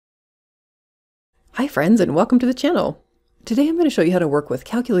Hi friends, and welcome to the channel. Today I'm going to show you how to work with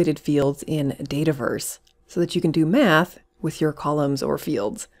calculated fields in Dataverse so that you can do math with your columns or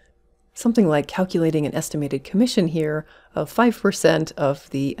fields. Something like calculating an estimated commission here of 5% of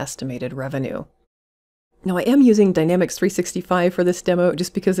the estimated revenue. Now I am using Dynamics 365 for this demo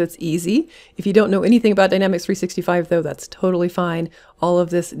just because it's easy. If you don't know anything about Dynamics 365 though, that's totally fine. All of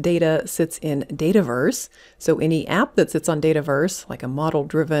this data sits in Dataverse. So any app that sits on Dataverse, like a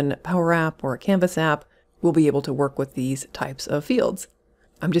model-driven Power App or a Canvas app, will be able to work with these types of fields.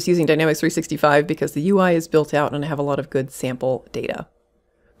 I'm just using Dynamics 365 because the UI is built out and I have a lot of good sample data.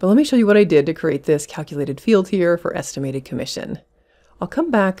 But let me show you what I did to create this calculated field here for estimated commission. I'll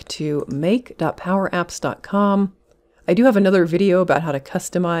come back to make.powerapps.com. I do have another video about how to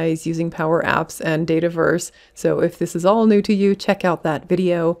customize using Power Apps and Dataverse, so if this is all new to you, check out that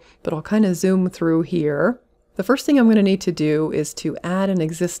video, but I'll kind of zoom through here. The first thing I'm going to need to do is to add an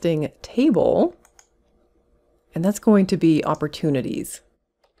existing table, and that's going to be opportunities.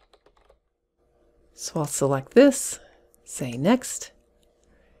 So I'll select this, say Next,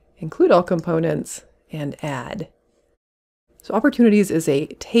 include all components, and add. So opportunities is a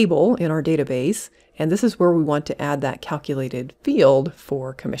table in our database, and this is where we want to add that calculated field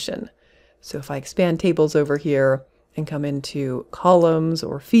for commission. So if I expand tables over here and come into columns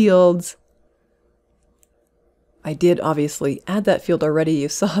or fields, I did obviously add that field already. You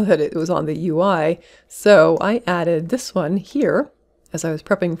saw that it was on the UI. So I added this one here as I was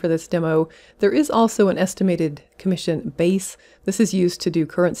prepping for this demo. There is also an estimated commission base. This is used to do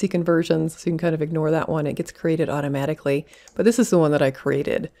currency conversions, so you can kind of ignore that one. It gets created automatically, but this is the one that I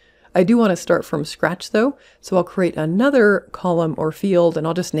created. I do want to start from scratch though, so I'll create another column or field and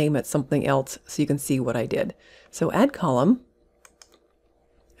I'll just name it something else so you can see what I did. So add column.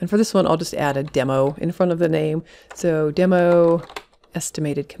 And for this one, I'll just add a demo in front of the name. So demo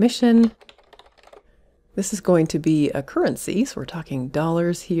estimated commission. This is going to be a currency, so we're talking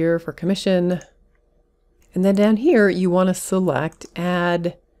dollars here for commission. And then down here, you want to select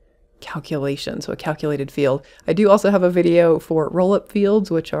add calculation, so a calculated field. I do also have a video for roll-up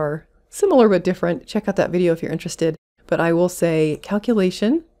fields, which are similar but different. Check out that video if you're interested. But I will say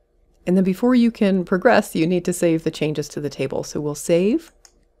calculation, and then before you can progress, you need to save the changes to the table. So we'll save.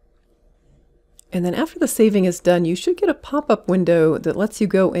 And then after the saving is done, you should get a pop-up window that lets you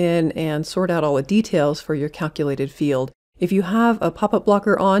go in and sort out all the details for your calculated field. If you have a pop-up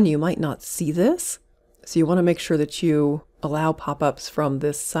blocker on, you might not see this. So you want to make sure that you allow pop-ups from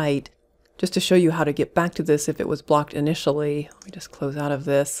this site. Just to show you how to get back to this if it was blocked initially, let me just close out of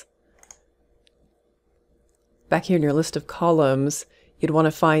this. Back here in your list of columns, you'd want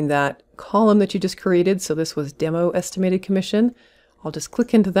to find that column that you just created. So this was demo estimated commission. I'll just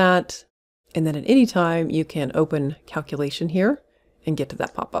click into that. And then at any time you can open calculation here and get to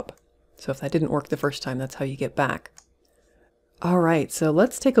that pop-up. So if that didn't work the first time, that's how you get back. All right, so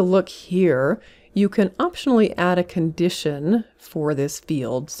let's take a look here. You can optionally add a condition for this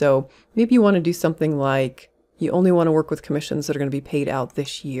field. So maybe you want to do something like you only want to work with commissions that are going to be paid out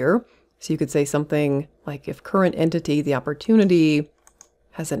this year. So you could say something like if current entity, the opportunity,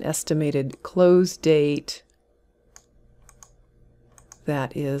 has an estimated close date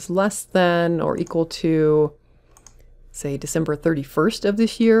that is less than or equal to, say, December 31st of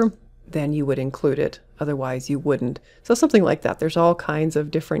this year, then you would include it. Otherwise, you wouldn't. So something like that. There's all kinds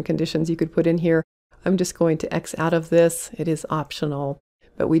of different conditions you could put in here. I'm just going to X out of this. It is optional,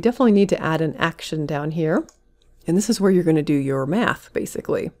 but we definitely need to add an action down here. And this is where you're going to do your math,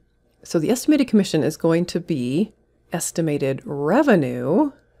 basically. So the estimated commission is going to be estimated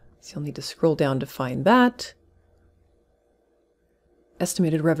revenue. So you'll need to scroll down to find that.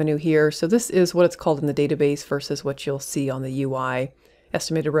 Estimated revenue here. So this is what it's called in the database versus what you'll see on the UI.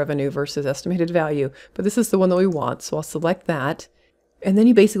 Estimated revenue versus estimated value. But this is the one that we want. So I'll select that. And then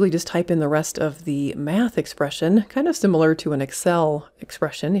you basically just type in the rest of the math expression, kind of similar to an Excel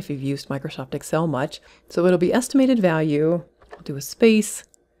expression if you've used Microsoft Excel much. So it'll be estimated value. I'll do a space.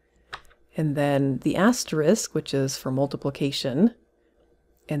 And then the asterisk, which is for multiplication.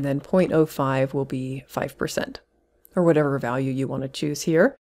 And then 0.05 will be 5%. Or whatever value you want to choose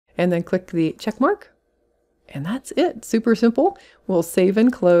here. And then click the check mark. And that's it. Super simple. We'll save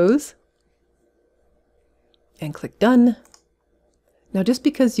and close. And click done. Now just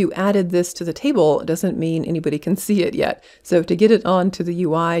because you added this to the table doesn't mean anybody can see it yet. So to get it onto the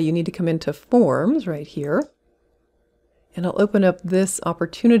UI, you need to come into Forms right here. And I'll open up this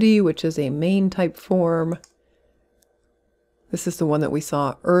opportunity, which is a main type form. This is the one that we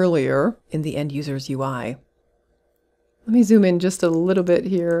saw earlier in the end user's UI. Let me zoom in just a little bit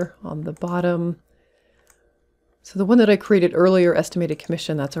here on the bottom. So the one that I created earlier, estimated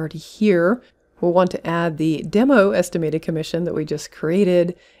commission, that's already here. we'll want to add the demo estimated commission that we just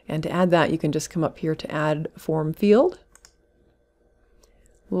created. And to add that, you can just come up here to add form field.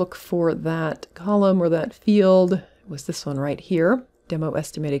 Look for that column or that field. It was this one right here, demo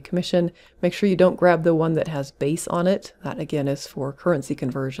estimated commission. Make sure you don't grab the one that has base on it. That again is for currency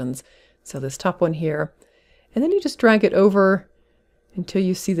conversions. So this top one here. And then you just drag it over until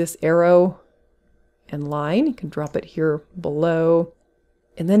you see this arrow and line. You can drop it here below.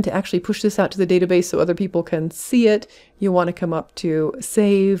 And then to actually push this out to the database so other people can see it, you want to come up to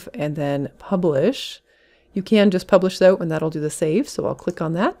Save and then Publish. You can just publish though, and that'll do the save. So I'll click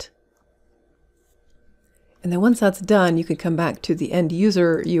on that. And then once that's done, you can come back to the end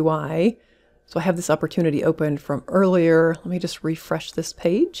user UI. So I have this opportunity open from earlier. Let me just refresh this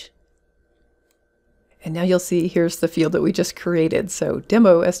page. And now you'll see here's the field that we just created. So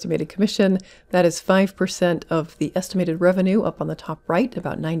demo estimated commission, that is 5% of the estimated revenue up on the top right,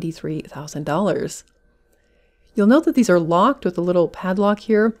 about $93,000. You'll note that these are locked with a little padlock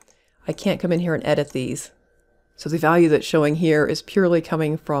here. I can't come in here and edit these. So the value that's showing here is purely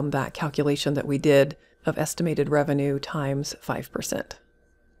coming from that calculation that we did of estimated revenue times 5%.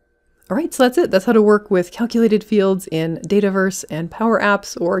 All right, so that's it. That's how to work with calculated fields in Dataverse and Power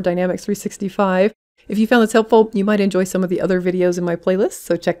Apps or Dynamics 365. If you found this helpful, you might enjoy some of the other videos in my playlist,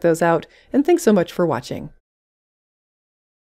 so check those out. And thanks so much for watching.